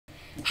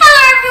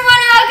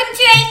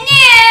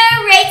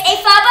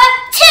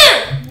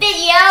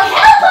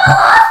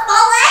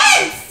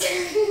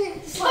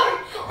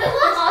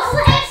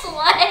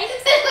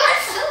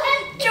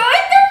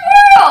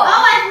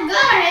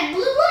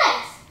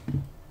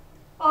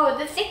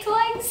with 6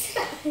 legs?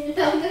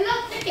 No, they're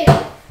not thick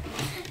enough.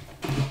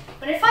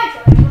 But if I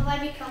join, will I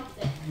become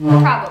thick?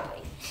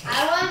 Probably. I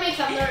don't want to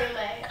become the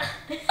roommate.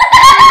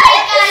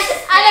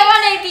 I don't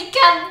want to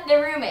become the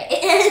roommate.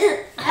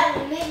 That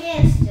roommate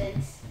man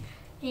stinks.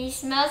 He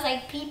smells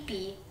like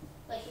pee-pee.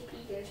 Like he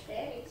peed in his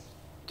face.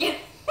 What did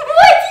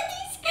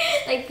he say?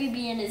 Like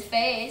pee-pee in his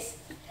face.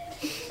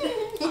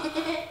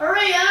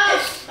 Hurry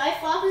up! My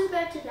flop is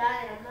about to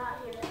die and I'm not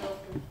here to help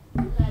him.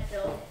 That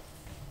dog.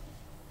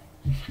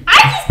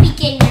 I just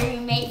became the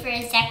roommate for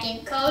a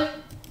second. Code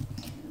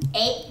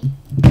 8.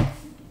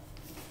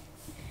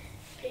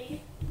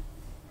 8.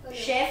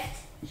 Shift.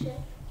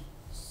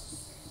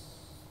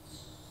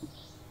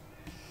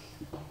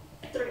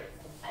 3.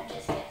 I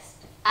just guessed.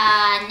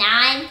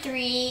 9,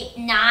 3,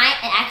 9.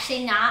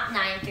 Actually, not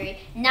 9, 3.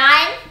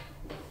 9,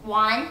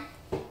 1.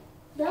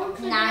 Don't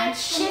click 9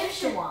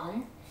 shift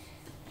 1.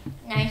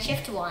 9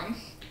 shift 1.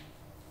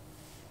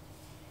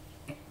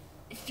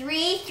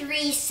 3,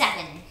 3,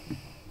 7.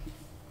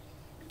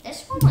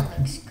 This one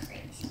looks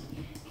crazy.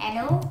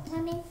 Hello,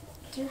 women?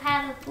 Do you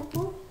have a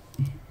poo-poo?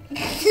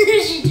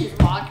 She just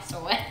walks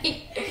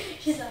away.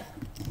 She's like,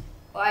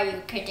 Why are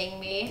you kidding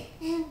me?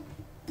 I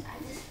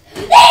just.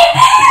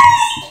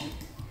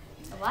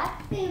 What?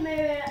 Hey,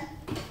 Mary,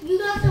 you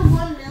got the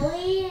 1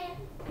 million?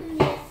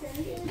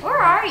 Where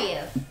are you?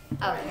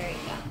 Oh, there you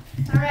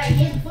go. Alright,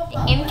 get The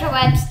football.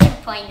 interwebs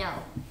 2.0.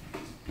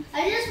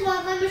 I just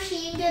want my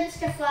machine guns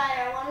to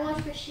fire. I want to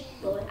watch Machine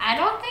Boy. I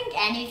don't think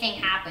anything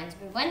happens,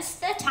 but once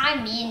the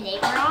time me and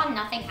Nate were on,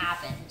 nothing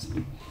happens.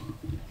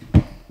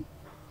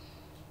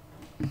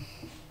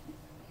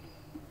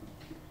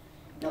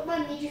 Don't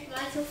mind me just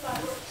buying some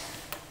fireworks.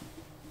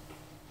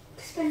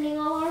 Spending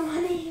all our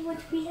money, which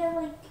we have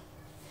like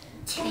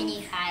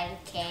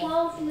 25K.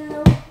 12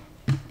 now.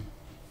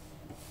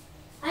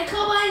 I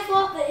call buying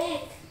floppa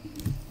ink.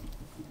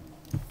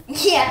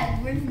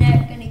 Yeah, we're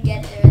not gonna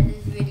get there in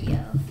this video.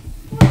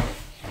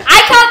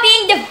 I call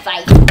being the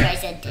vice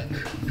president.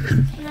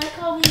 And I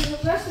call being the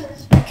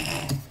president.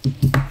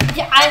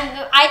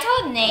 I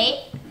told Nate.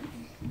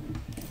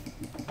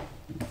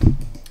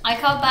 I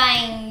call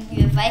buying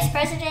the vice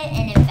president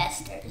and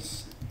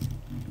investors.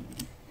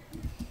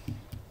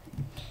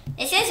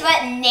 This is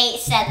what Nate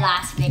said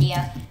last video.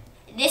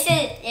 This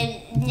is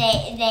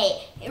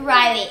Nate,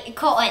 Riley,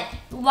 Colton,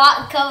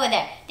 walk over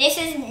there. This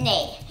is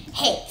Nate.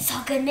 Hey,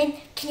 Saul Goodman,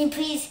 can you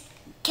please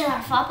kill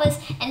our floppas?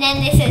 And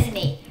then this is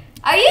me.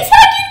 Are you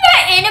talking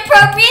about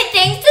inappropriate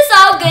things to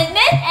Saul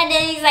Goodman? And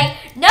then he's like,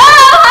 no,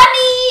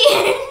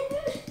 honey.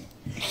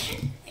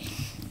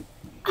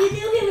 You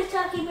knew he was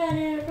talking about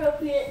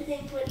inappropriate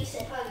things when he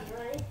said honey,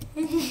 right?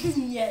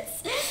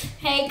 Yes.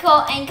 Hey,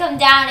 Colton, come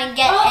down and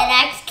get an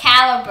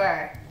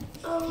Excalibur.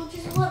 Oh,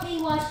 just let me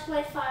watch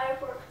my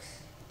fireworks.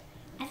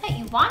 I thought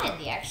you wanted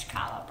the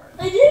Excalibur.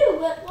 I do,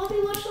 but let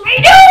me watch the I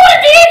do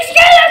want the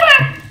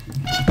Excalibur!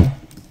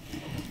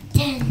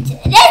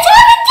 Let's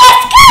have a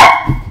disco!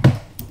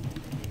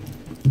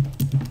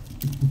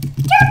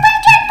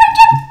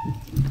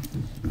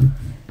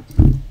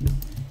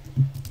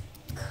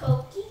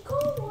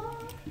 Coca-Cola.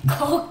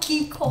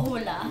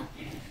 Coca-Cola.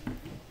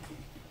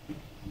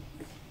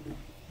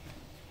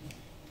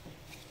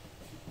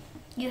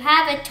 You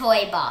have a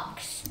toy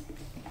box.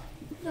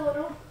 No, I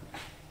don't.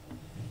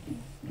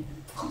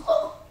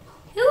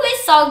 Who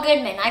is Saul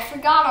Goodman? I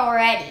forgot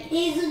already.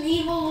 He's an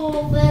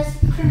evil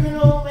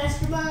criminal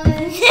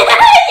mastermind. Yeah,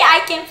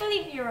 I can't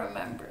believe you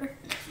remember.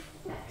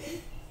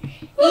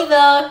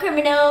 Evil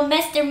criminal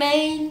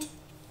mastermind.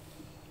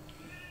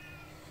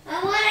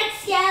 I want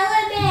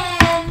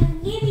Excalibur.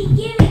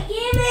 Gimme.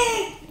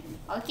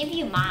 I'll give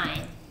you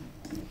mine.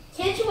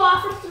 Can't you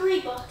offer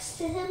 $3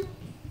 to him?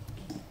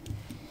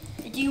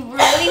 Do you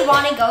really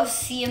want to go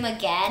see him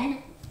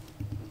again?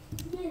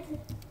 Yeah.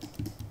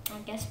 I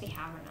guess we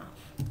have enough.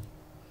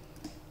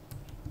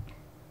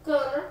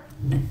 Go.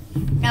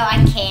 No,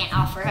 I can't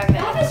offer him.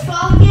 How does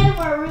fall get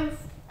on our roof?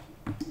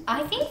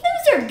 I think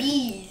those are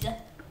bees.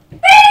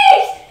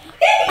 Bees!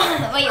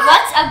 Wait,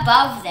 what's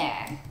above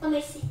there? Let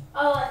me see.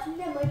 Oh, I think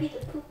that might be the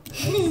poop.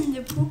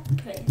 The poop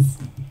place.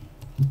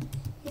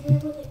 You know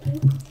where they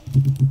poop?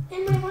 In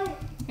my way.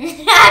 We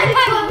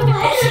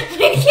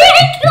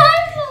can't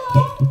climb the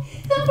wall.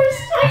 We're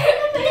stuck in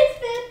the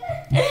basement.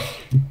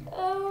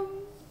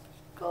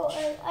 Cool.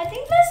 I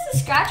think that's the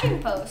scratching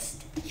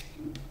post.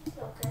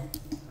 Okay.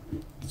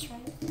 That's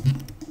right.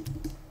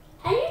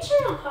 How do you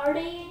turn on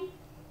partying?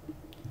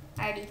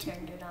 I already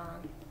turned it on.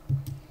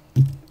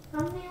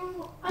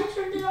 I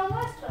turned it on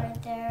last time.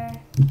 Right there.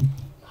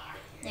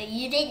 No,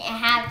 you didn't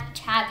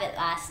have it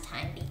last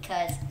time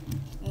because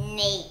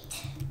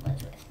Nate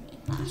was with me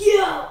last time.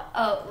 Yeah.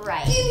 Oh,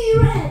 right. Give me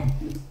red.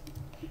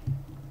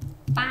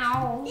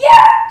 Bow.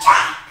 Yeah,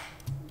 Jack.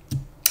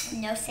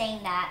 No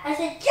saying that. I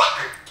said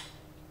Jack.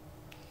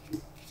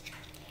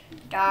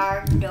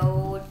 Dark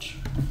Doge.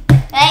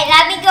 Wait,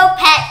 let me go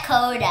pet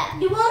Coda.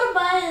 You want to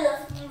buy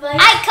the vice?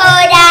 Hi,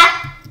 Coda.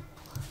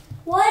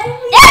 Why do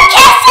we? They're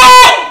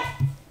kissing.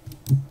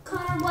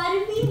 Connor, why do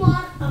we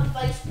want a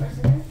vice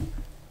president?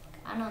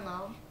 I don't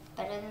know.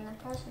 Better than the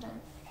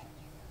president.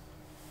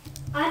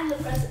 I'm the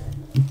president.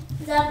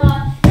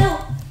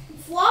 No,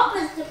 Floppa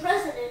is the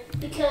president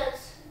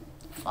because.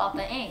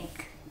 Floppa Inc.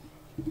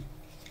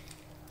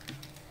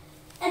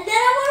 And then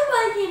I want to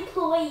buy the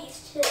employees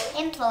too.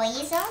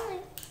 Employees only.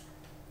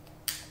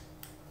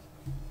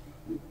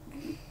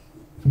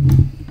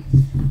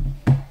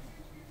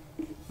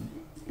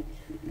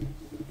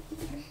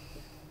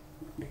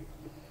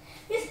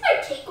 This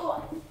might take a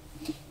while.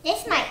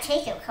 This might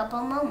take a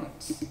couple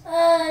moments.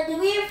 Do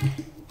we have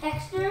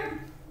Hexter?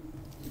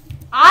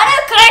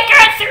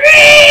 Auto-clicker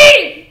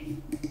 3!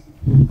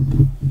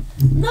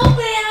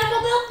 Milkman, I'm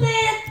a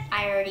milkman!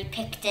 I already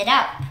picked it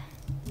up.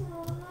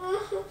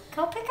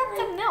 Go pick up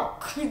the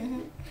milk.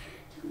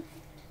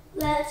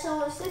 That's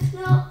only 6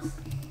 milks.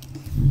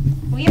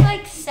 We have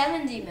like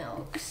 70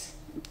 milks.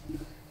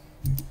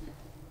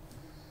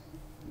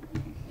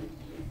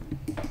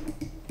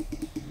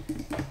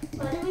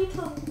 Why do we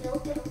put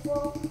milk in a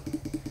bowl?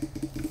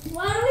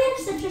 Why do we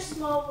have such a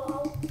small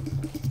bowl?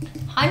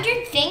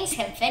 100 things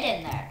can fit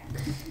in there.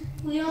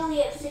 We only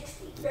have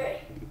 60,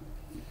 right?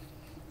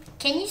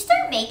 Can you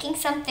start making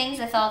some things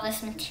with all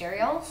this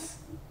materials?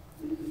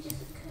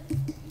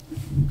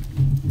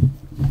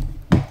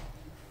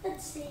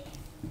 Let's see.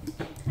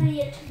 I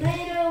need a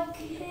tomato,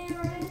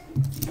 carrot,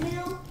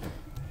 milk,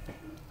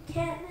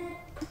 catnip.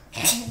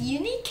 You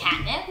need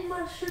catnip?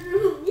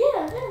 Mushroom,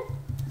 yeah,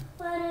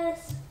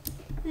 lettuce.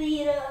 We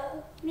need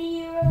a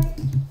meteorite.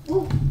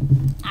 Ooh.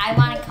 I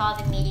want to call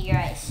the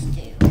meteorite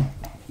stew.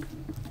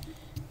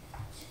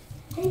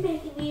 Can you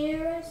make a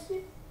meteorite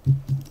stew?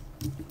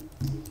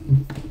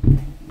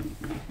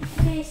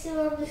 Okay, so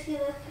I'm just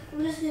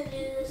gonna do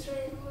this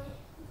randomly.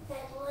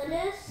 Add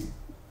lettuce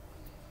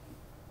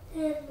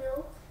and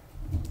milk.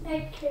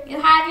 Add carrot. You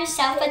have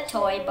yourself a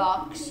toy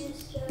box. Use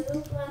stove.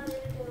 I'm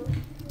gonna go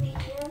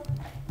medium.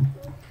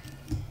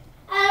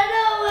 I don't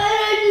know what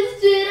I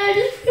just did. I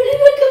just put in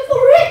a couple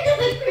random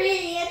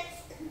ingredients.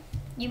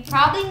 You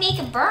probably make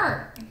a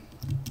burn.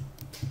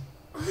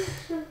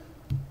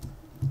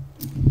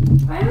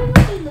 Why are we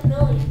not in the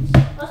millions?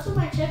 Last time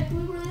I checked,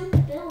 we were in the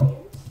billions.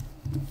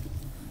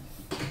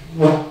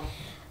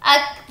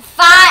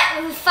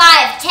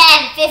 5,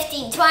 10,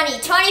 15, 20,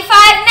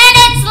 25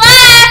 minutes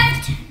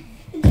left!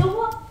 Until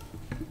what?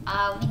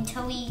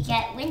 Until we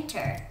get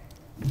winter.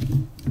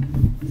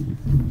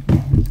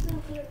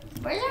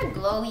 Where's our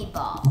glowy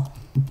ball?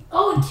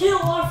 Oh, until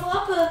our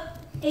floppa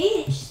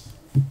aged.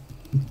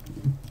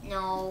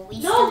 No,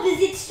 No,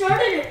 because it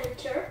started in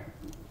winter.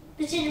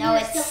 No,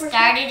 it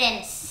started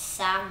in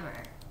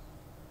summer.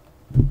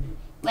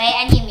 Wait,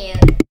 I need mute.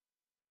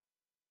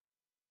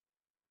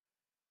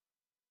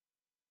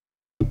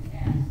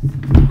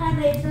 I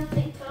made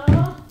something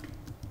called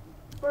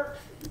bird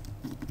food.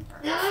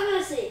 Now I'm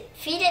gonna see.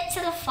 Feed it to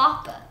the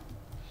floppa.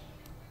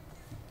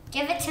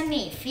 Give it to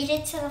me. Feed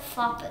it to the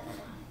floppa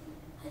then.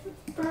 I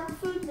think bird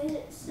food made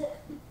it sick.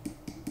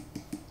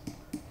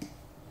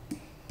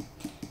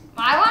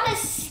 I want a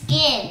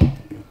skin.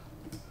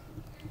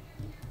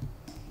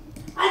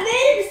 I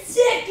made him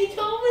sick. You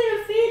told me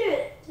to feed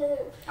it to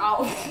him.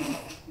 Oh.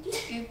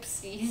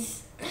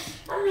 Oopsies.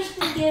 I'm just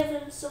gonna give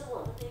him some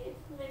lemonade.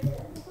 Maybe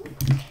that's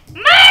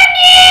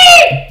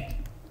Money!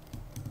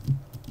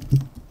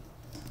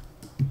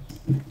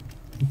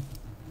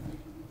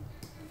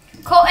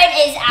 Colton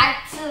is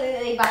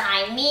absolutely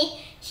behind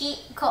me.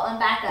 Colton,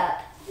 back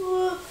up.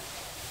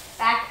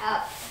 Back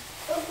up.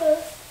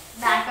 Okay.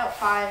 Back up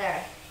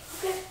farther.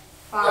 Okay.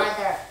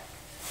 Farther.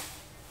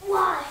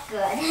 Why?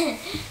 Good.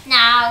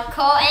 Now,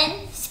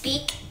 Colton,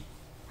 speak.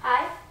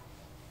 Hi.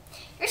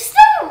 You're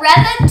still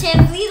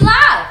relatively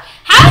loud.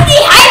 How is he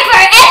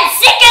hyper and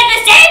sick at the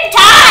same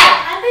time?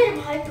 I made him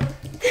hyper.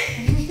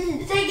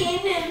 I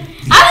gave him.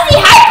 How is he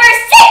hyper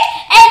sick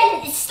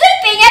and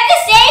sleeping at the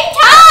same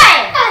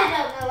time? I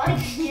don't know. I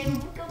just gave him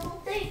a couple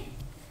things.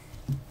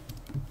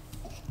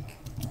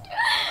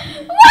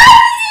 Why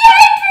is he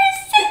hyper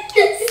sick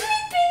and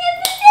sleeping at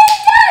the same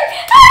time?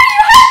 How are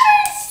you hyper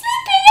and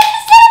sleeping at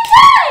the same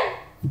time?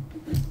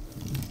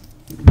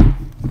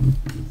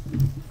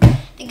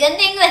 The good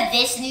thing with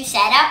this new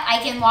setup, I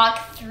can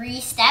walk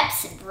 3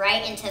 steps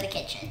right into the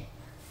kitchen.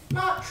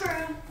 Not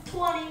true.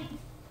 20.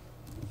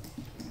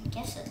 I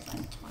guess it's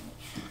like 20.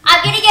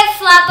 I'm gonna give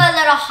Floppa a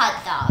little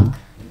hot dog.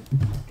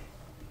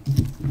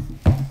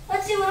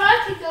 Let's see what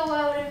I can go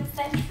out and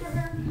fetch for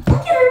her.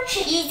 Look at her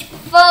chicken. He's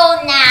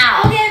full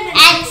now Okay,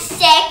 and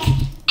sick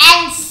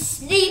and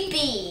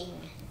sleeping.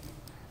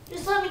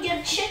 Just let me get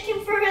a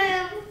chicken for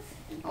him.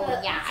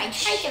 Oh yeah, I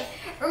tried to.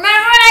 Remember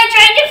when I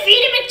tried to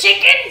feed him a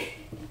chicken?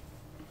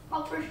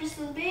 I'll purchase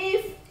some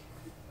beef.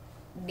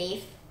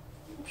 Beef.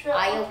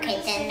 Are you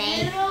okay then,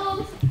 mate?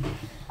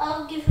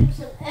 I'll give him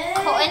some eggs.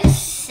 Colton's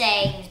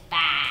saying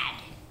bad.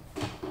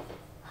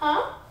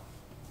 Huh?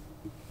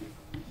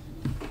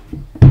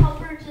 I'll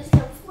purchase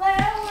some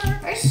flour.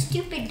 Where's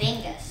stupid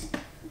Bingus?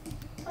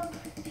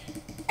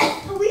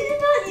 We did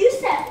not use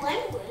that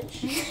language.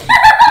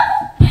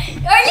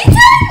 Are you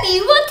telling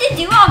me what to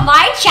do on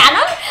my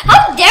channel?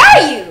 How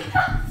dare you?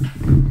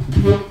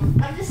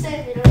 I'm just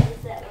saying we don't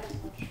use that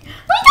language.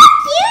 We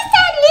don't use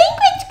that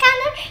language,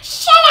 Connor.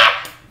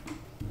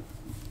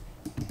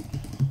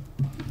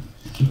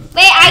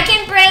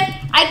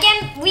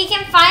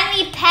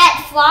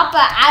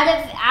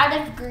 Floppa out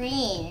of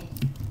green.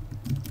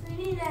 We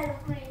need out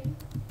of green.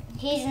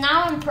 He's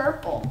now in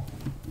purple.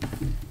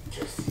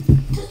 Just a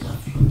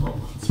Floppa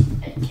wants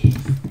eggs.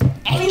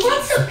 He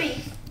wants some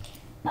beef.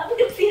 I'm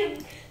gonna feed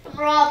him some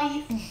raw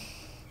beef.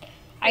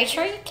 Are you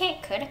sure you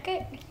can't cook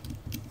it?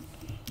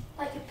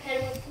 I can pet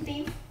him with the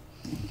beef.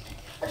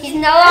 He's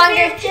no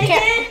longer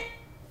chicken.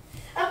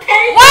 I'm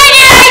petting. Why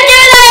did I do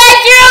that? I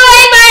threw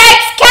away my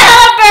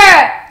Excalibur!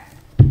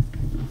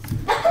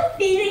 I'm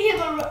feeding him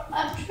a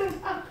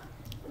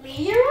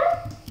meteor?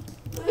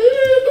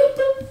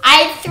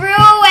 I threw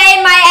away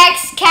my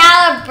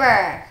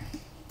Excalibur.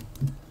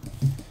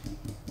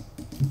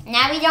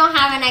 Now we don't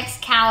have an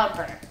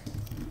Excalibur.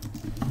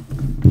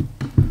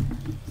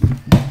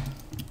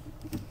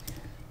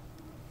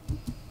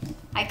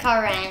 I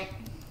call rent.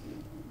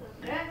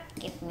 Okay.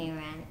 Give me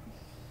rent.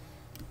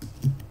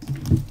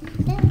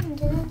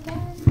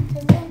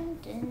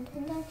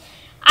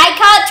 I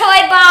call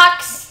toy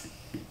box.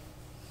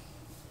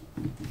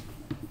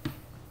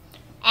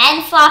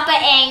 And Floppa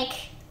Ink.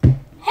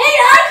 Hey,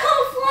 I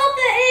call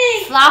Floppa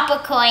Ink. Floppa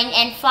Coin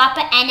and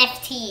Floppa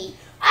NFT.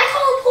 I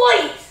call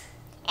employees.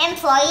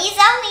 Employees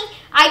only.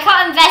 I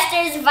call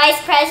investors,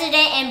 vice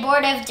president, and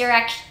board of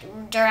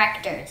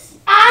directors.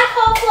 I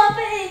call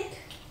Floppa Ink.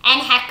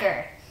 And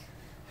Hacker.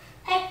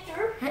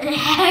 Hector.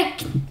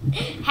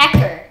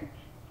 Hacker.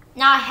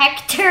 Not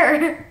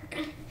Hector.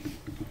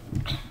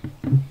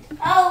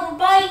 Oh, we're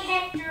buying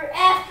Hector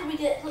after we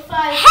get the 5.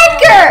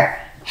 Hacker.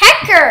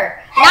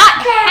 Hacker.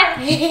 Not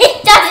Hector.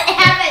 It doesn't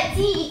have a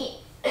T.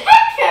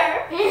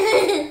 Hector.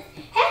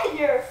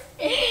 Hector.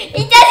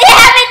 It doesn't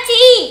have a T.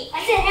 I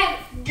said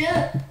Hector.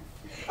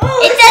 Oh,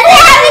 It doesn't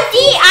have a T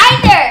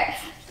either.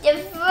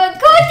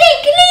 Go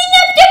clean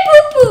up the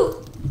poo-poo.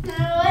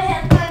 No, I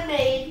have my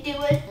maid do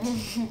it.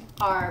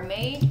 Our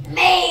maid.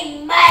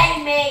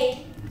 My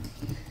maid.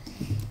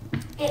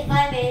 Get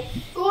my maid.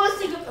 Who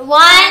wants to go?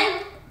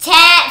 1, 10,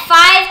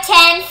 5,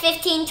 10,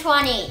 15,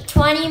 20.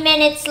 20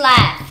 minutes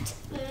left.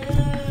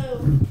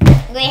 Ooh.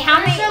 Wait, how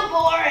You're many? so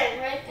boring,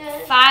 right,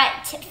 guys?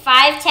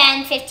 5,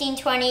 10, 15,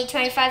 20,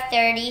 25,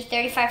 30,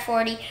 35,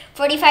 40,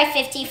 45,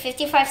 50,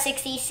 55,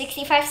 60,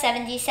 65,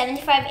 70,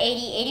 75,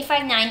 80,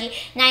 85, 90,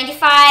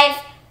 95,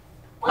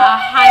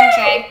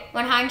 100,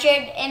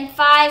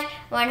 105,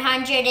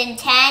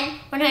 110,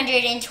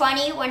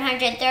 120,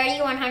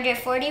 130,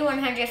 140,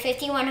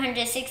 150,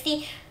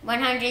 160,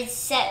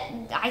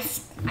 107.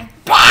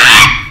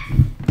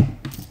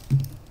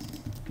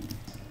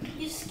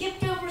 You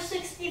skipped over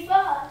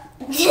 65.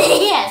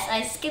 Yes,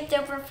 I skipped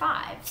over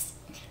 5s.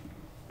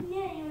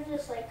 Yeah, you were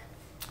just like,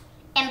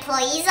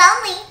 Employees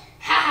only.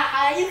 ha ha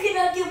ha, you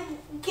cannot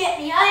get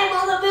me. I am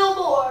on the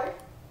billboard.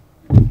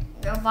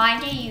 Why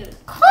do you?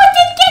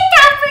 Colton, get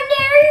down from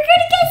there. You're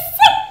gonna get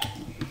sick.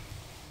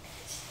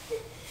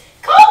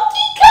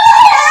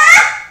 Coca-Cola!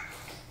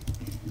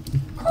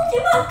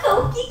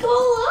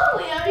 Coca-Cola,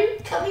 where are you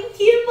coming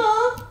here,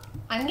 Mom?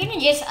 I'm gonna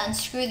just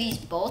unscrew these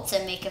bolts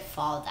and make it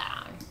fall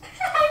down.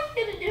 I'm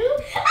gonna do.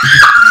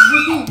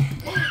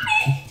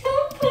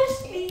 Don't push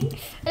me.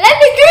 Let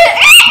me do it.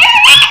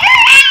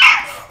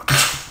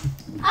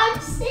 I'm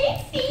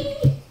safety.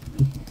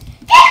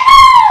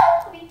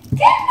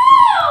 Get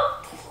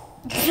out!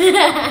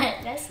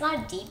 That's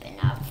not deep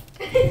enough.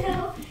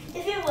 No,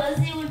 if it was,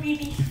 it would be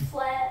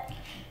flat.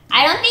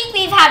 I don't think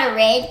we've had a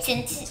raid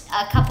since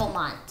a couple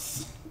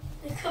months.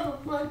 A couple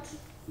months.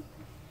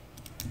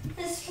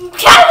 This Wait, of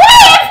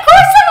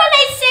course when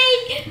I say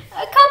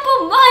a couple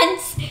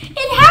months, it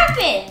the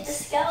happens.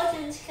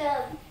 skeletons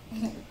come.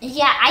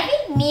 Yeah, I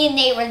think me and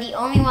Nate were the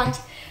only ones.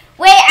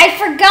 Wait, I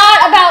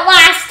forgot about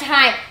last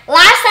time.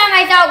 Last time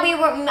I thought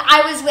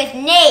I was with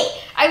Nate.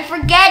 I'm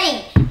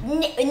forgetting.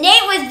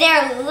 Nate was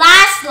there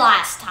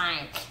last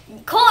time.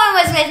 Colton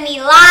was with me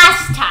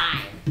last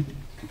time.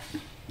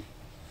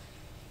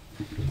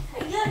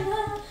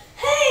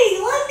 Hey,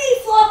 let me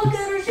Floppa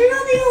Gunners. You're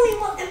not the only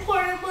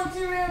important ones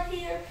around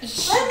here.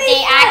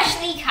 They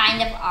actually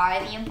kind of are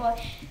the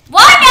important.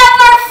 One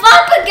of our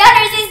Floppa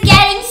Gunners is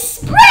getting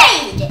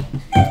sprayed.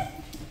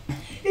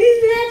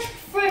 That's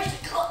fresh.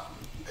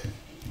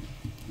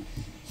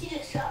 She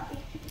just shot me.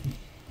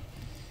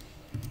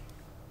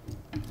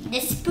 The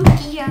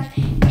spooky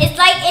it's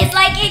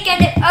like it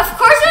gonna. Of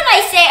course, when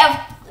I say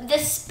the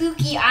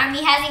spooky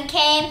army hasn't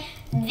came,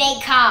 they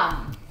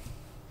come.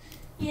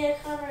 Yeah,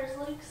 Connor's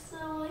like so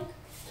like.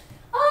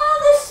 Oh,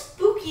 the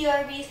spooky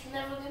army's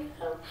never gonna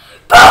come.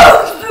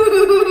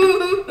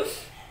 Boom!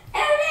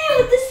 And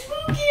then the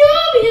spooky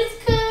army has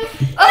come.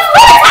 Of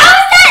course, how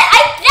is that?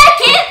 That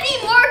can't be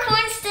more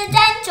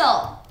coincidental.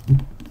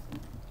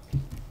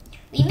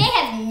 We may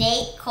have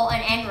Nate,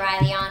 Colton, and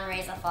Riley on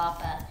Raise a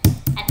Floppa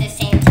at the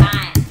same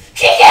time.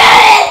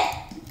 Chicken!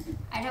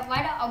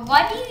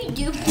 Why do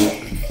you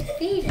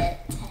feed it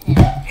to him?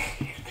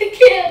 I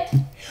can't.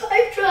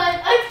 I've tried.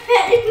 I've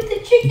pet him with the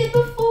chicken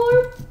before.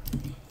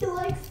 He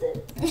likes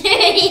it.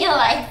 He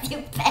likes you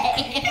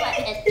petting him like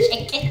a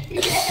chicken.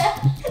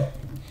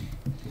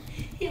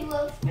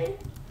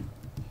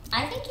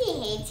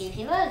 hates you.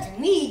 He loves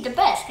me the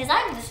best because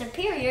I'm the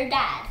superior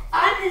dad.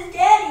 I'm his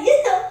daddy.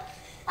 You know,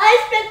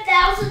 I spent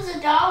thousands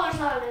of dollars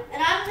on him,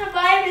 and I'm gonna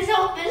buy him his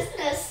own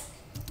business.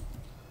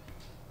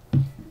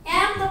 And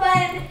I'm gonna buy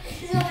him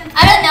his own business.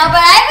 I don't know,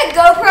 but I have a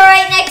GoPro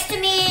right next to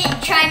me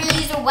trying to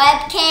use a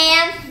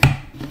webcam,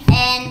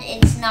 and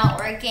it's not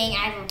working.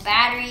 I have a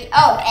battery.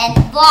 Oh, and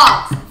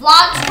vlogs.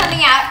 Vlogs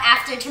coming out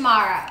after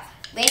tomorrow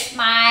with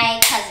my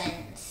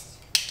cousins.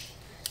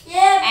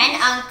 Yeah.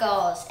 And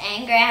uncles,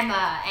 and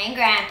grandma, and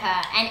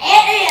grandpa, and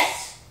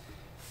aunts.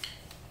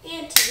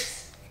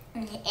 Aunties.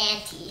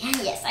 Auntie.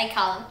 Yes, I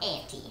call them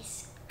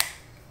aunties.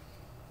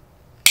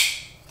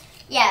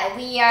 Yeah,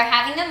 we are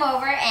having them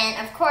over,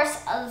 and of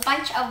course, a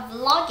bunch of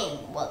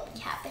vlogging will be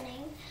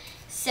happening.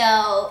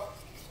 So,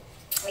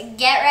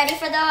 get ready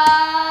for the...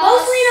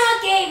 Mostly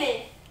not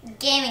gaming.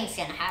 Gaming's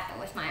gonna happen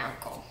with my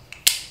uncle.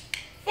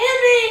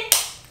 And me.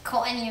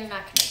 Colton, you're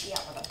not gonna be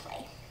able to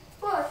play.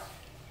 What?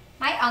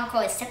 My uncle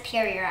is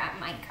superior at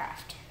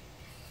Minecraft.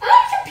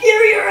 I'm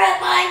superior at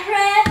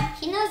Minecraft.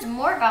 He knows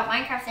more about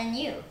Minecraft than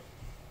you.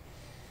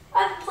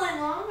 I've been playing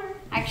longer.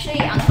 Actually,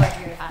 Uncle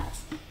Drew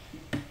has.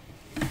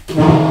 I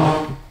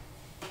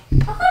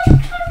thought you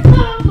were talking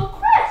about Uncle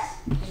Chris.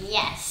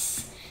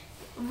 Yes.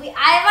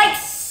 I have like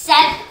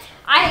 7.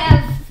 I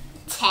have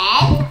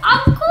 10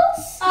 uncles.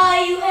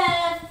 You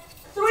have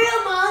 3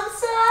 on mom's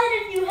side,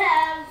 and you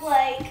have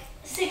like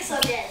 6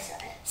 on dad's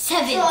side.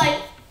 7. So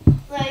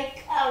like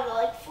I don't know,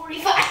 like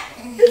 45.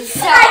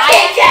 So I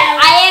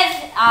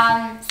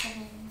have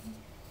 7.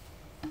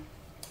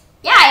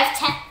 Yeah, I have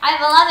 10. I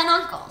have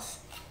 11 uncles.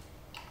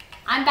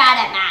 I'm bad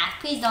at math.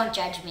 Please don't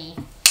judge me.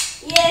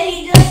 Yeah,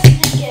 he does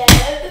get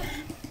it.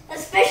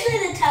 Especially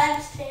the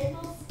times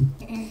tables.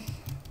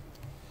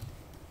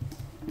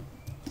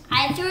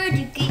 I threw a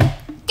dookie.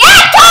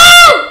 Gecko!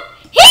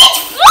 He's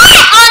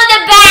flat on the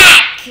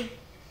back!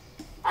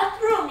 I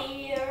threw a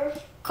meteor.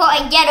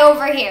 Colton, get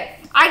over here.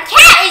 Our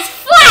cat is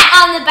flat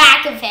on the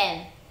back of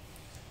him.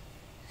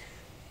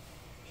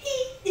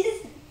 He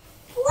is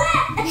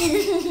flat.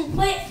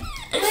 wait,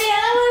 I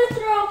want to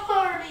throw a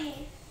party.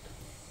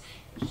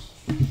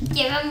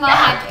 Give him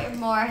 100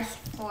 more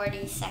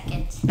 40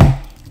 seconds. 15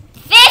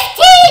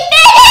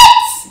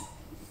 minutes!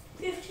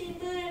 15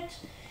 minutes.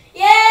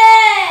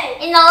 Yay!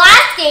 In the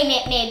last game,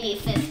 it may be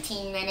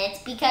 15 minutes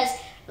because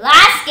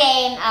last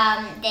game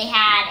they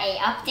had a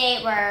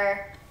update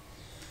where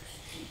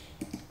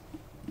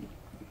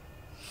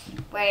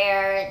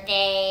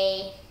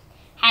they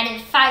had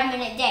it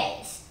 5-minute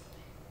days.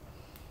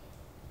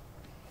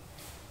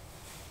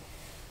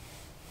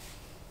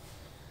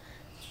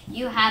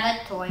 You have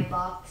a toy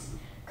box.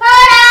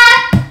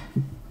 Carter!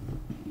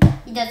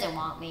 He doesn't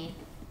want me.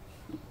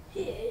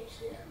 He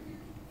hates you.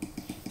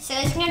 So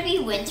it's gonna be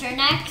winter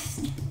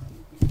next.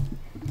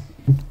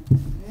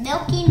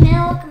 Milky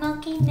milk,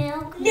 milky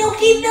milk.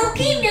 Milky,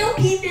 milky,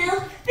 milky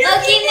milk.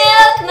 Milky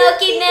milk,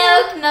 milky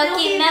milk,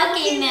 milky,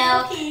 milky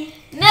milk.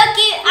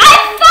 Milky, I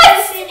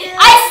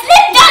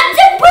slipped on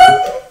some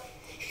poop.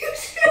 You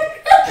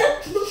slipped on the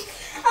poop.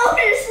 I want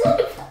to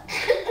slip on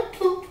the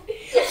poop.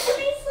 Let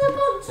me slip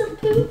on some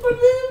poop or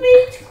the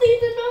maid's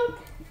clean it up.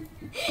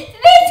 The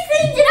maid's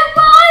cleaned it up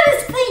while I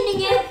was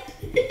cleaning it.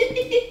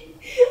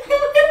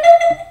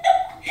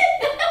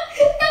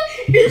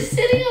 You're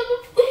sitting on the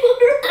floor.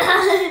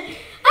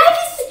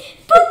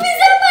 Poop is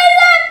on my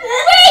lap.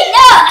 Wait,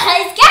 no,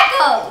 it's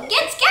Gecko.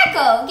 Get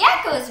Gecko.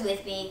 Gecko's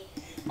with me.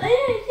 Oh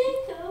yeah,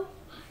 Gecko.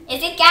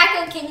 Is it Gecko?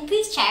 Can you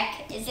please check?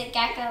 Is it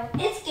Gecko?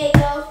 It's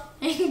Gecko.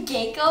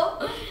 Gecko?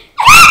 What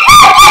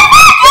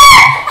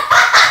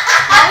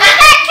was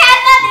that cat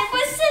that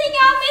was sitting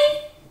on me?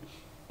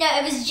 No,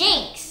 it was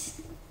Jinx.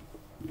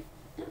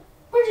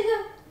 Where'd you go?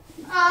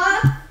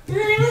 Does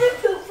anyone have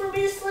poop for me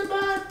to slip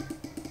on?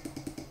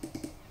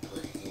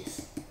 Please.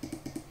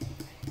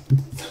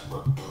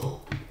 Someone poop.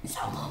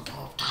 Someone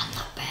pooped on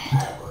the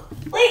bed.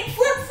 Wait,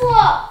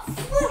 flip-flop!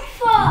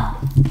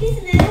 Flip-flop! He's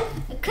new.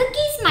 The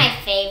cookie's my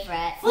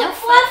favorite.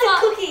 Flip-flop and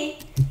Cookie.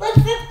 Look,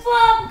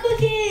 flip-flop,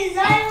 Cookie,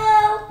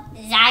 Xylo.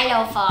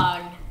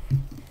 Xylophone.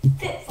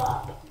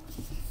 Flip-flop.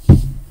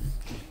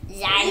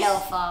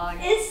 Xylophone.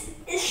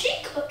 Is she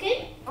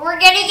cooking? We're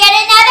gonna get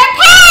another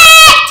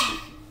pet!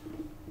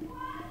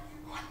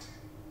 What?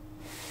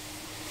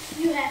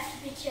 You have to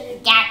be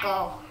kidding.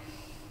 Gecko.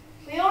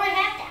 We already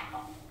have Gecko.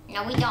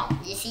 No, we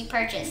don't. You see,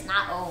 purchase,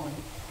 not own.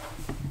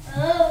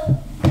 Oh.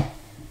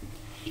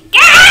 Gecko!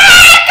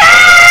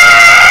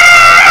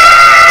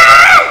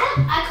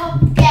 I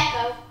called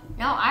Gecko.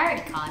 No, I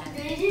already caught him.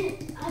 No, you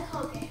didn't. I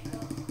called Gecko.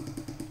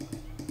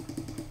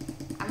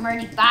 I'm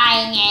already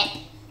buying it.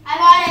 I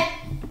bought it.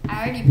 I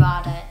already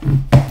bought it.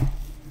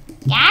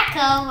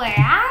 Gecko, where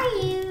are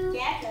you?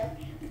 Gecko.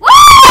 What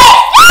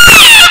is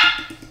that?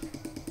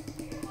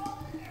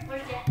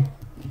 Where's Gecko?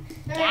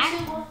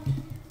 Gecko?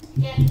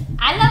 Gecko.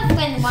 I love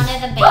when one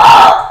of the babies.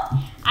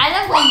 I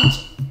love when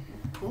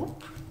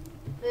poop.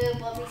 Boom,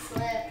 let me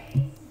slip.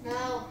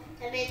 No,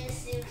 that made the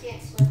suit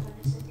can't slip when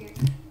it's in here.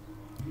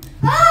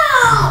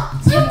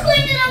 Oh! Someone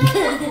cleaned it up on the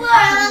floor. I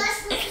let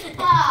it slip.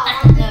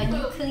 Oh, No,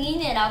 you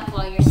clean it up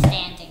while you're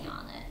standing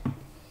on it.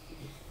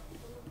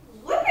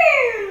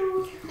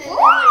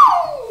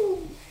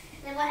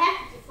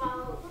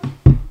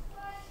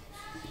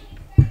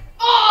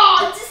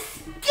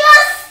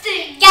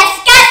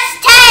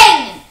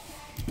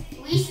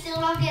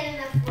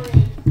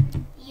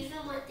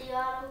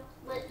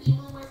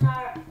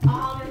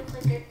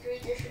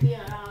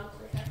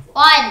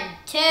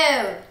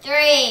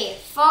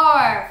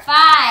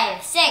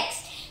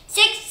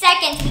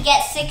 seconds, we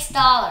get $6.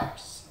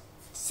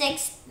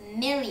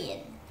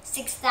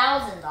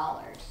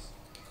 $6,000.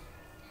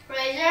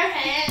 Raise your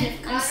hand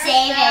if Connor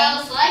saving.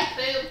 smells like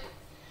poop.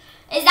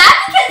 Is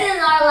that because in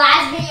our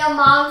last video,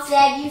 Mom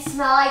said you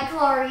smell like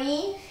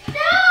chlorine?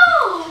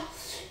 No!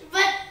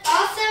 But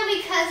also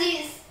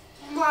because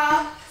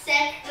Mom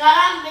said, got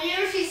on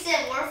video, she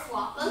said we're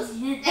floppas.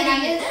 And I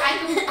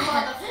can poop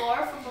on the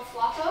floor from a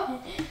floppa.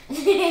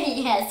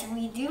 Yes,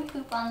 we do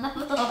poop on the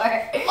floor.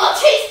 Well,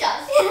 Chase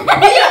does.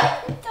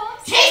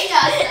 Don't Chase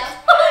does though.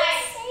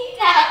 Don't say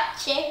that,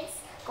 Chase.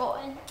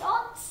 Gordon,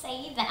 don't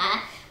say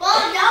that.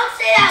 Well, don't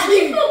say that.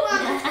 We poop on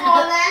the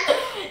floor then.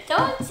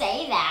 Don't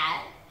say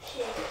that.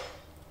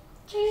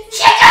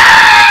 Chicken!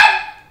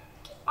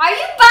 Are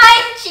you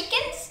buying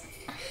chickens?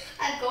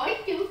 I'm going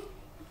to.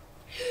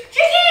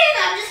 Chicken!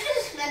 I'm just going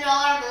to spend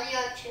all our money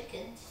on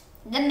chickens.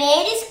 The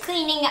maid is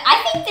cleaning.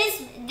 I think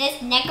this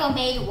Neko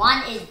Maid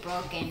 1 is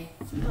broken.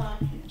 God.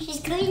 She's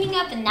cleaning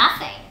up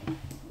nothing.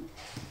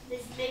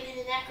 This maybe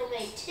the Neko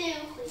Maid 2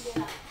 cleaned it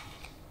up.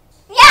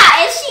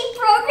 Yeah, is she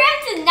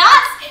programmed to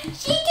not?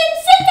 She can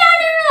sit down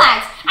and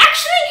relax.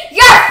 Actually,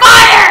 you're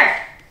fired!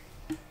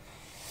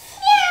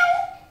 Meow.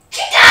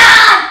 Chica!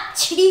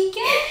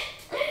 Chica!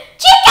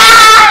 Chica!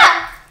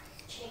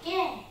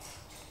 Chicken.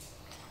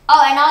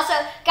 Oh, and also,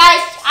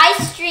 guys, I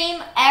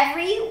stream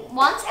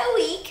once a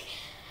week.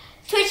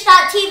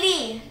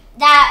 Twitch.tv.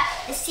 That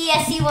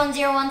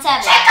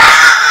CSC1017. Chicken!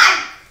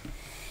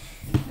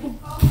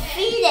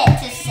 Feed it to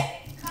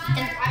I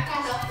can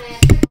help it.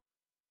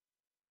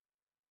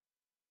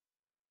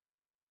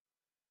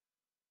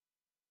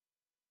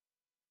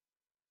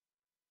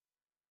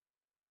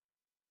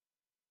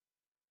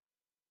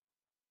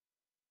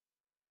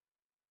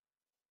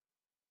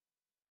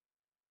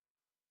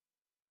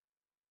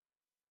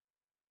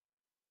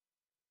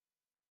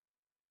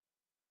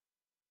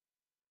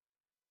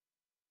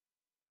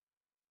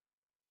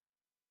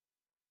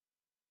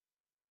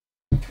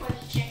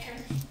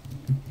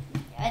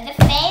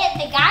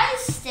 The guy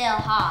is still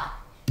hot.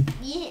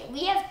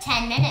 We have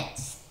 10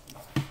 minutes.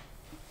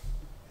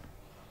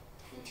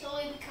 Until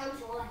he becomes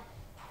one.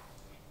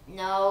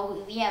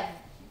 No, we have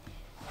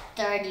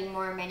 30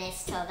 more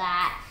minutes till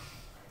that.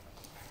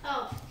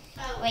 Oh.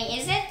 Wait,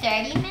 is it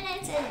 30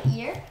 minutes a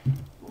year?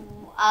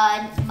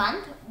 A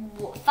month?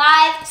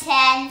 5,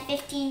 10,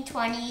 15,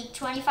 20,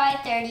 25,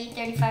 30,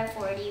 35,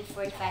 40,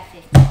 45,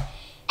 50.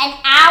 An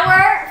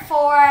hour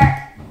for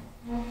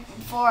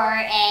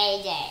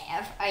a day,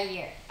 a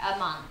year, a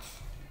month.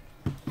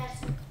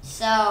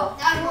 So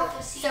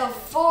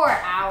 4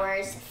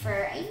 hours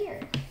for a year.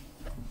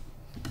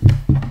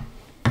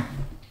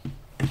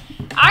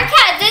 Our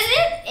cat, is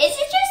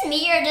it just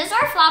me or does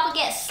our floppa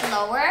get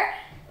slower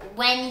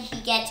when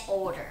he gets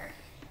older?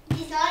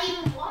 He's not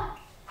even one.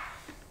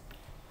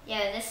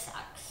 Yeah, this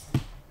sucks.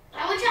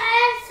 I wish I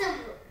had some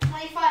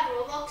 25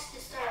 Robux to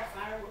start a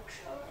fireworks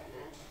show right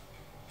now.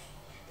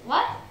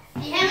 What?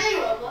 Do you have any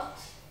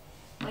Robux?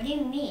 What do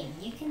you mean?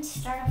 You can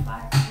start a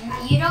fire.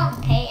 You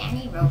don't pay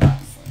any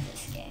Robux in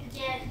this game.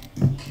 Yeah,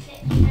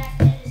 you have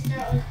to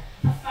start with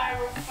a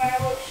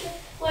fireworks show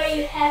where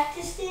you have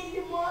to stand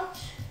and watch.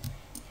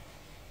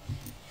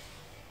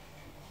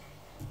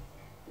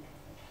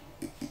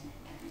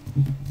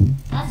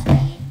 That's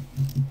weird.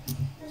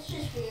 That's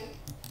just weird.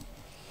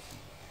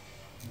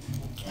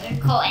 Good,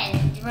 cool.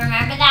 And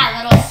remember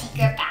that little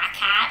secret back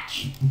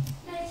hatch?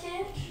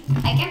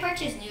 I can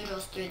purchase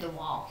noodles through the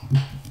wall.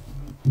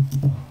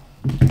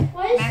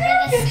 Why is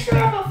there a picture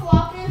of a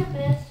flop in a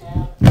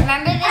bathtub?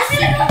 Remember this? I'm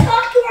gonna go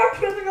talk to our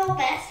criminal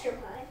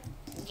mastermind.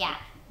 Yeah.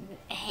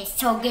 Hey,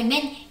 Saul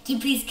Goodman, can you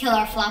please kill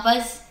our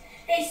floppas?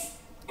 Hey,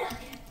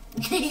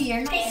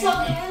 You're not. hey,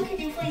 Saul Goodman, can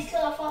you please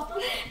kill our floppa?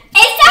 Is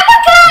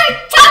someone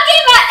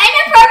talking about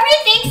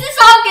inappropriate things to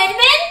Saul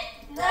Goodman?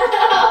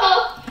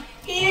 No,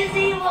 he is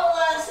evil,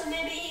 so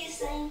maybe he's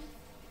saying.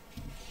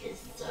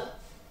 It's all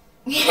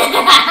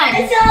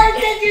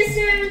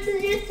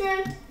just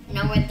sir.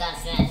 No, it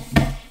doesn't.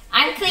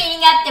 I'm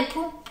cleaning up the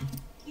poop.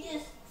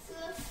 Yes,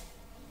 sir.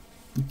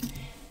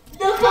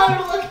 No,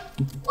 Connor, look.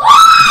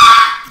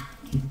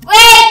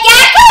 Wait,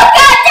 Gecko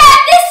got down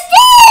the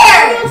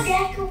stairs! Oh,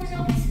 Gecko was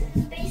always in the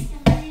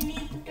basement, but you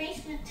need the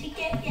basement to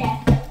get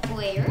Gecko.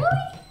 Wait,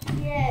 really?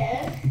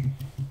 Yeah.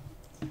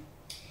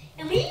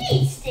 And we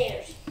need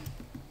stairs.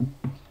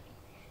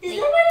 Does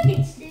nobody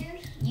get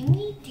stairs? You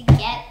need to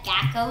get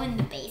Gecko in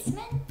the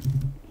basement?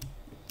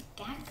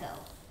 Gecko.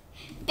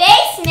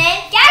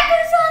 Basement?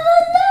 Gecko's all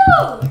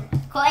alone!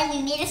 Colin,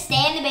 you need to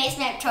stay in the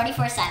basement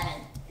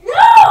 24/7.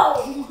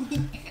 No!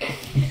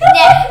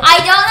 I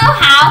don't know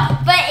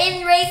how, but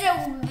in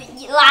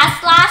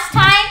last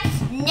time,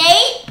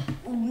 Nate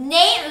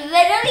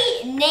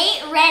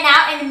ran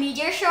out in a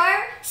meteor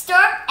storm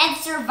and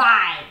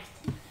survived.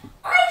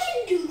 I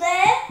can do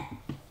that.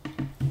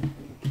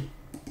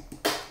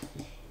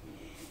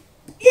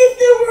 If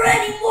there were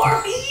any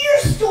more meteor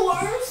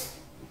storms.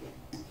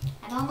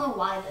 I don't know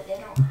why, but they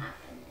don't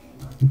happen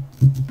anymore.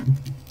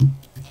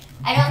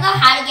 I don't know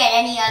how to get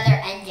any other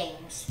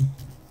endings.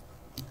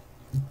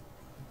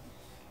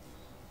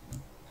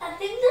 I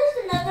think there's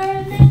another another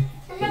ending.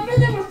 Remember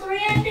there were 3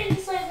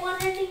 endings, like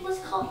one ending was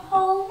called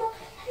Home. How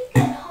do you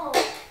get home?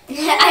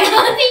 I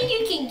don't think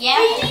you can get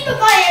You home. need to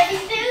buy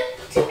everything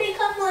to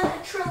become like a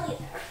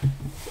trillionaire.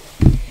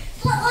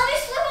 Let me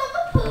slip on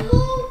the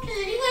pool. Does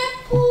anyone have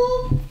pool?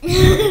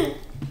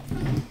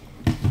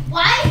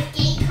 Why is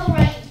Gecko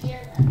right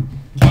here then?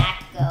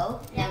 Gacko.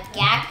 No,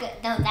 Gacko.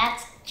 No,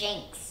 that's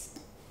Jinx.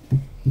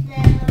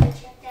 Then let me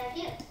check down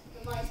here.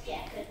 Why is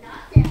Gecko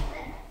not down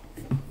there?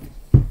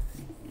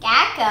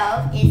 Gacko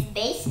is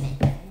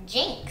basement.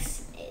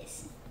 Jinx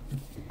is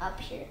up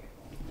here.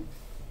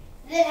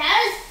 Then how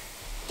does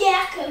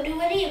Gecko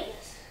do any of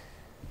this?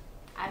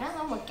 I don't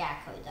know what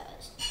Gacko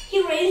does.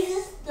 He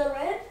raises the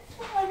rent?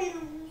 I mean,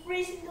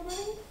 raising the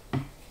money?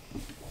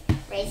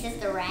 Raises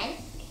the rent.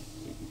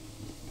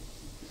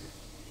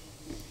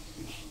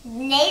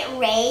 Nate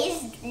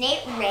raised the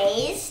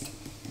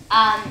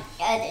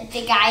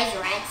guy's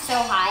rent so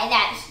high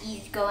that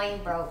he's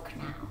going broke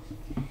now.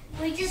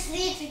 We just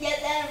need to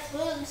get that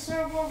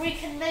influencer where we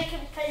can make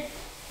him pay us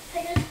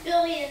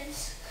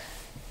billions.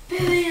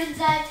 Billions,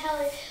 I tell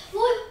you.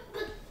 Well,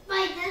 but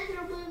by then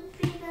there won't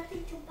be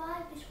nothing to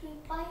buy because we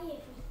buy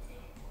everything.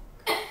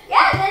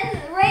 Yeah,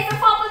 then raise the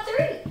floppa 3.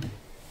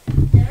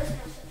 There's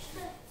no such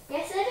thing.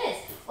 Yes, it is.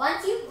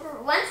 Once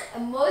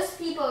most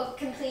people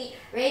complete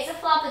Raise a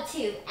Floppa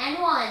 2 and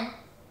 1,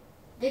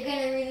 they're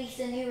gonna release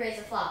a new Raise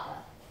a Floppa.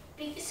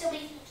 So we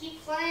can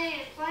keep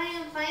playing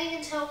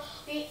until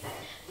we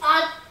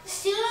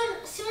soon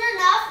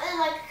enough in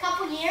like a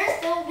couple years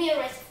there will be a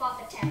Raise a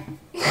Floppa 10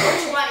 or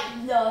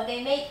 20. No,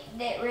 they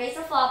Raise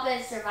a Floppa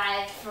has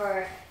survived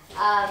for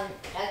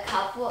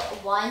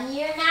 1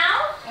 year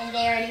now, and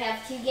they already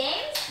have 2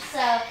 games.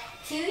 So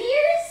 2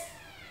 years,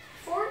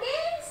 4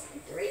 games,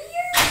 3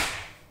 years.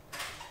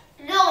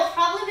 No, it's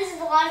probably because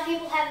a lot of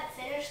people haven't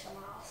finished them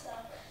all. So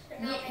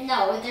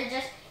they're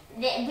just.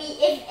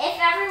 If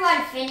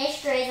everyone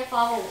finished Raise a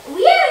Floppa,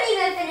 we haven't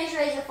even finished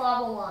Raise a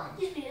Floppa 1.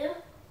 Yes, we do.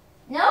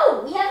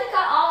 No, we haven't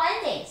got all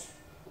endings.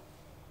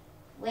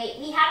 Wait,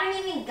 we haven't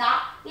even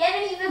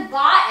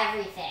bought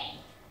everything.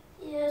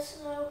 Yes,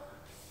 no.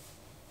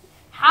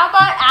 How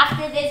about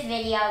after this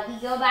video, we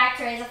go back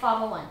to Raise a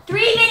Floppa 1? 3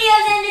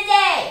 videos in a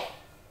day.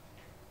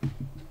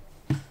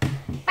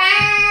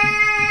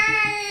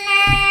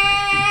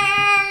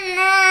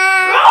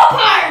 Roll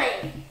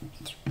party!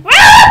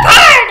 Roll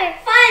party!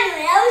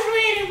 Finally, I was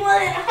waiting more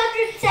than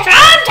 100 seconds.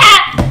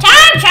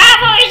 Time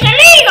travel is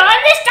illegal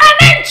in this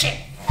dimension.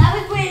 I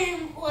was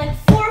waiting like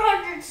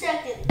 400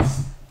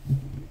 seconds.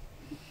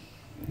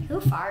 Who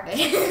farted?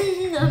 You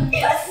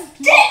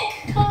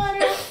stink,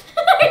 Connor. I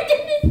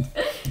didn't.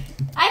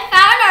 I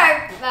found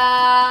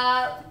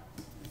our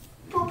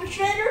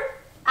Perpetrator?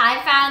 I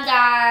found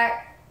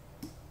our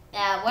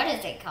what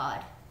is it called?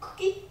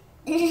 Cookie?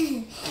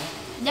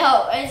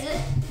 No, is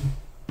it?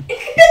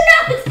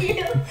 That was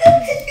you.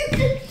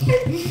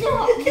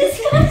 No.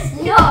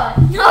 Disgusting. No,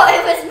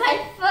 it was my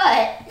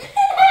foot.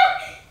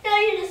 No,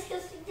 you're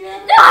disgusting.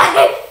 Dad.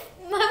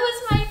 No, it was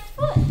my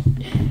foot.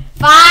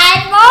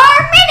 5 more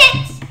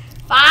minutes.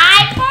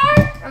 5 more.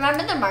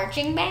 Remember the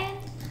marching band?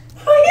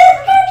 Oh, yes,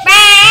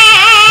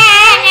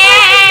 Band.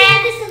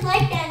 this is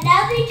like that.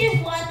 Now they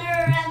just wander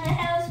around the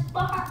house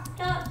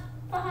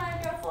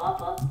behind our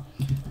floppa.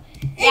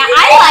 Yeah,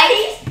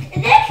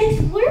 In that case,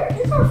 where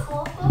is our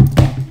floppa?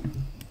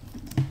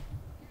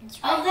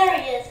 Oh, there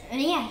he is.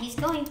 Yeah, he's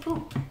going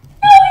poop. No,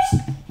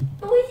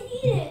 he's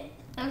eating.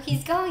 No,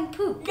 he's going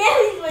poop. Now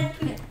he's going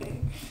poop.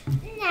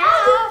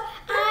 Now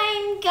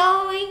I'm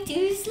going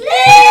to sleep.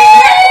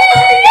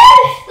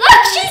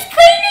 Look, she's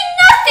cleaning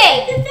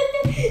nothing.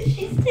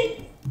 She's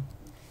taking.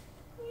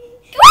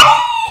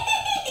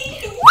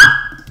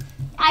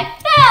 I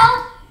fell.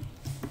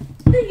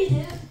 No, you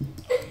didn't.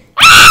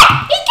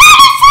 Ah! He got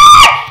his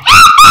sword!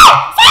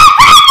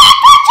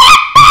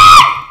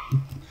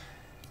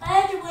 I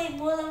had to wait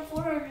more than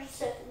 400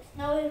 seconds.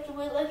 Now we have to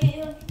wait like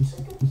 800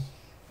 seconds.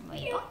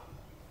 Wait, Yeah.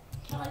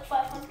 Not like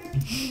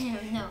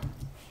 500. no.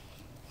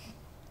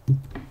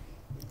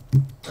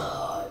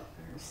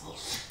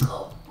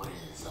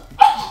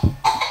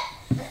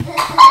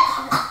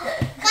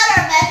 Connor,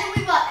 imagine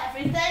we bought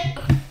everything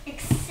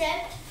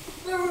except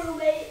the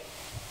roommate.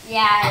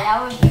 Yeah,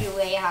 that would be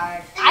way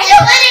hard.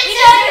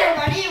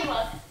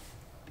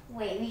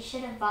 Wait, we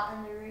should have bought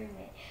the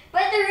roommate.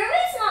 But the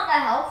roommate's not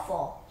that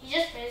helpful. He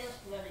just pays us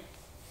money.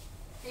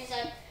 He's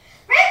like,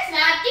 rent's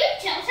not due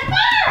till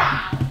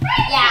tomorrow.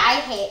 Yeah,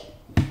 I hate.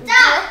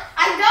 Stop!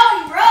 I'm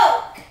going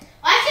broke.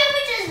 Why can't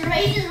we just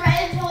raise his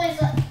rent until he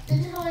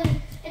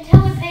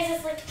pays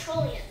us like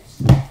trillions?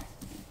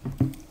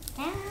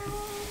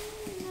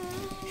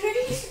 Should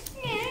he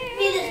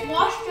be this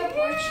washed up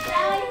rich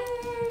guy?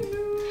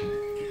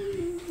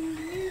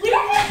 We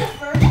don't have the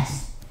furnace.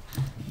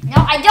 No,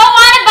 I don't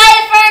want to buy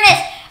the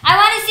furnace. I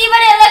want to see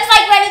what it looks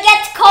like when it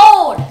gets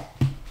cold.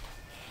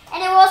 And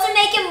it will also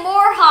make it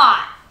more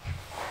hot.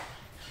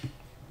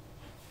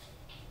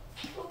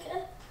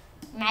 Okay.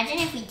 Imagine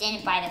if we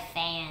didn't buy the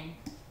fan.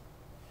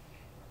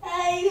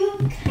 You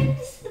kind of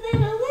said that a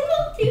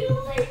little too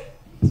late.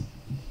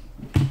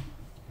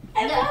 I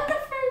No. want the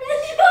furnace.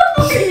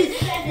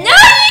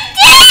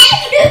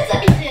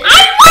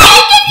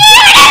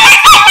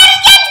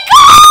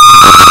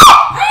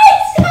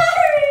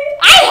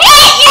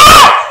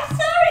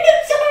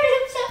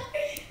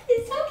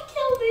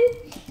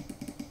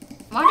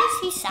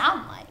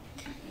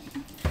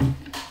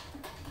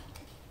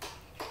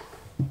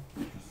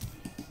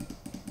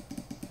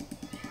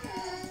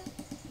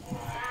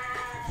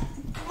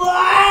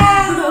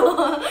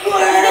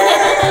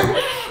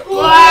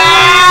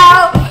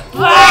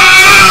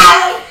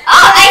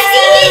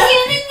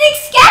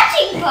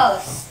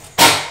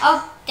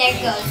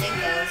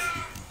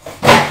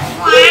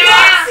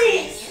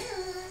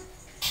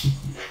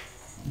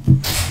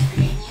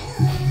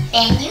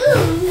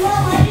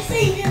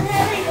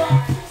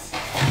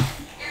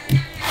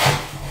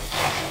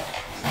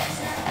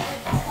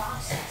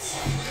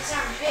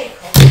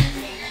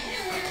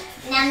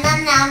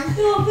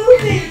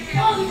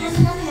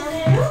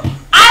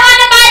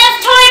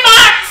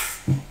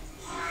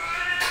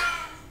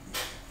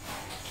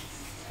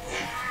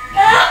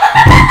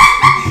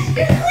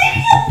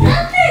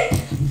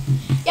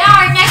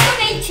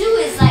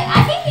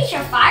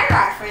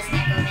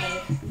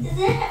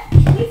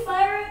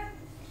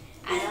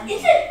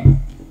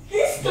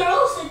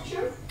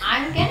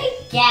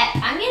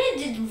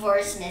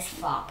 divorce Miss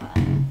Floppa.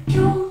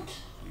 Don't.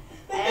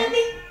 But then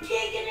we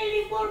can't get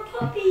any more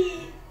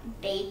puppy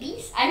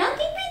babies. I don't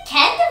think we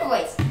can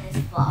divorce Miss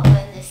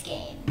Floppa in this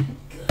game.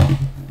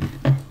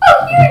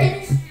 Oh, here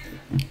it is.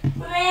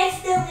 But I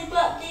accidentally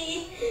bought the.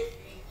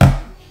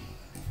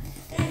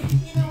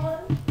 You know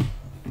what?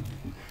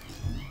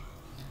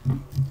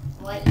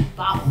 What, you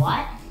bought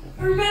what?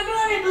 Remember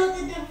when I bought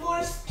the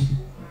divorce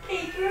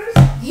papers?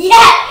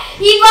 Yeah,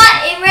 he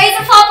bought in Raise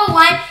the Floppa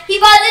 1. He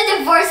bought the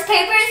divorce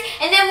papers,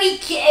 and then we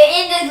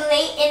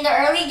in the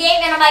early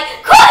game, and I'm like,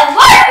 Colton,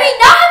 why are we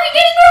not having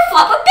any more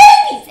Floppa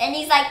babies? And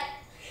he's like,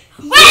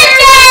 winter!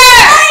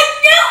 I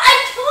knew. I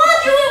told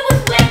you it was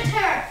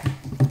winter.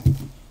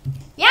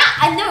 Yeah,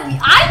 I know.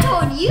 I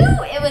told you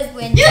it was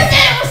winter. You said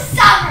it was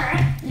summer.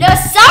 No,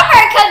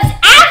 summer comes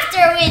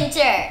after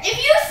winter. If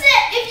you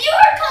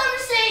heard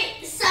Connor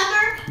say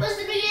summer was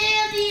the beginning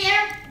of the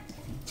year,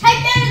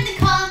 type that in the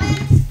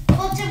comments.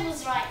 Colton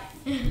was right.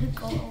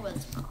 Colton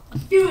was wrong.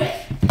 Do it.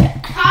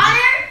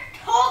 Connor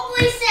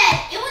totally said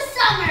it was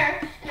summer,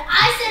 and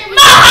I said it was.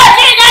 Mom,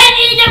 I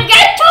need to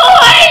get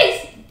toys.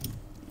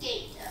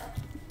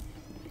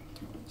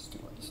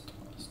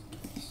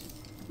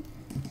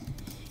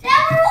 Now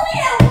we're only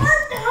at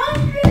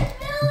 100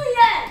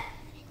 million.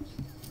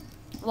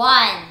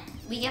 1.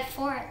 We get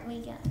 4.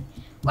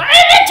 Where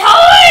are the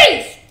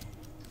toys?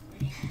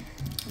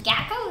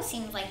 Gakko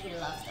seems like he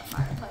loves the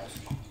fireplace.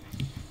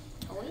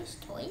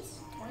 Toys.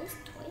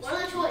 What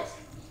are the toys?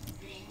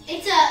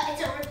 It's a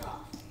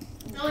ripoff.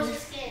 No, it's a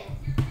scam.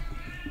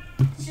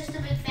 It's just a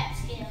big fat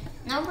scam.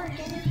 No, we're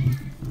getting.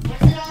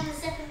 Where's it on the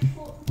second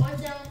floor? Where's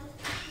it on the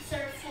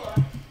third floor?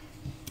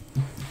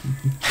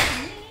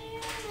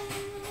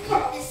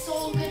 Is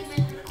Soul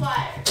Goodman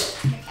required?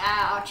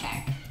 I'll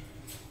check.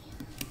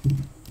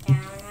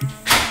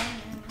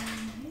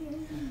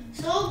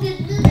 Soul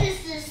Goodman is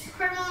this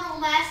criminal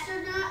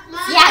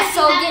mastermind? Yeah,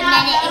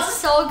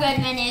 Soul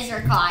Goodman is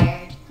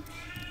required.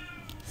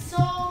 So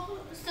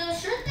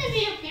shouldn't they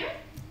be up here?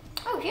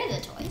 Oh, here are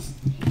the toys.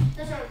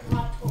 Those are a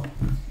lot of toys.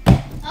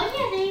 Oh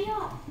yeah, there you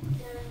are.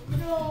 They're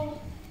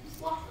little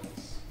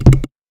waffles.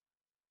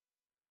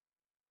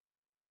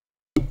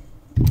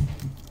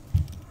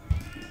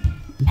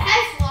 Hi,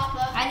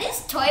 Floppa. Are this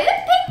toilet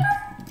paper?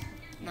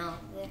 No,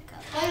 they're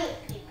cups. Toilet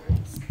paper.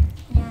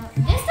 No,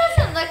 this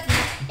doesn't look.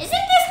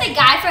 Isn't this the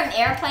guy from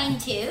Airplane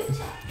 2?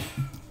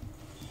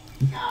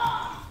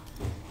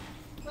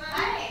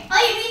 Oh,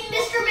 you mean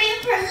Mr. Main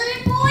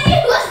President Boy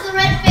who has the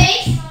red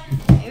face?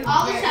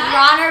 All the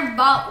time?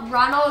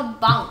 Ronald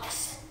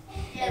Bunks.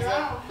 Yeah,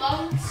 Ronald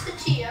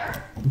Bunks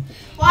here.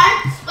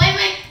 What? Wait,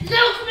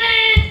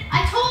 Milkman!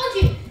 I told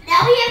you.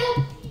 Now we have a...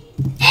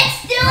 It's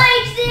still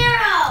H0!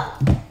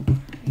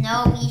 No,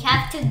 we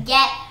have to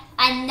get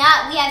a nut.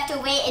 We have to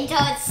wait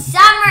until it's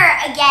summer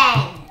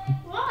again.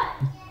 What?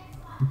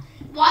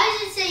 Why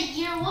does it say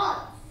year 1?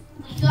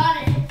 We got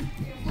it in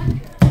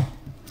winter.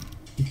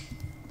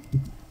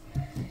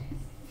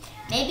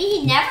 Maybe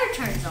he never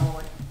turns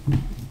old.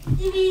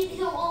 You mean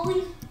he'll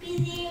always be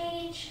the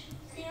age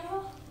 0?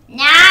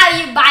 Now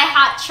you buy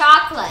hot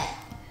chocolate.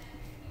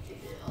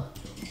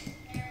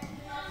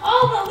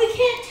 Oh, but we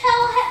can't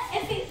tell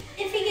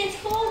if he gets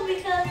cold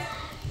because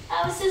I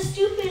was so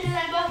stupid and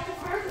I bought the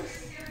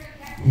first.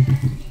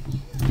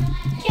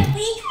 Can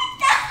we drink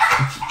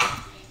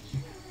that?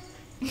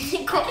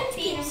 Colton's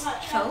feed him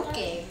hot chocolate.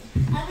 choking.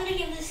 I'm gonna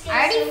give this guy I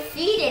already some.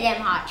 feeded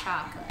him hot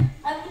chocolate.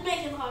 I'm gonna make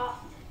him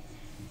hot.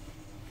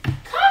 Come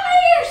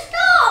here,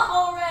 stop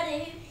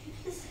already.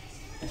 This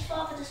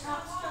Floppa does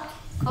not stop.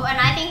 Colton,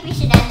 I think we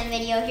should end the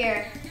video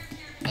here.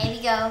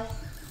 Maybe go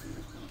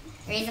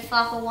Raise the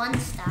Floppa 1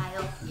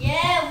 style.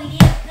 Yeah, we need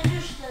to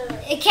finish the.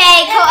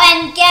 Okay,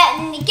 Colton,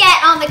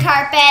 get on the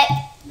carpet.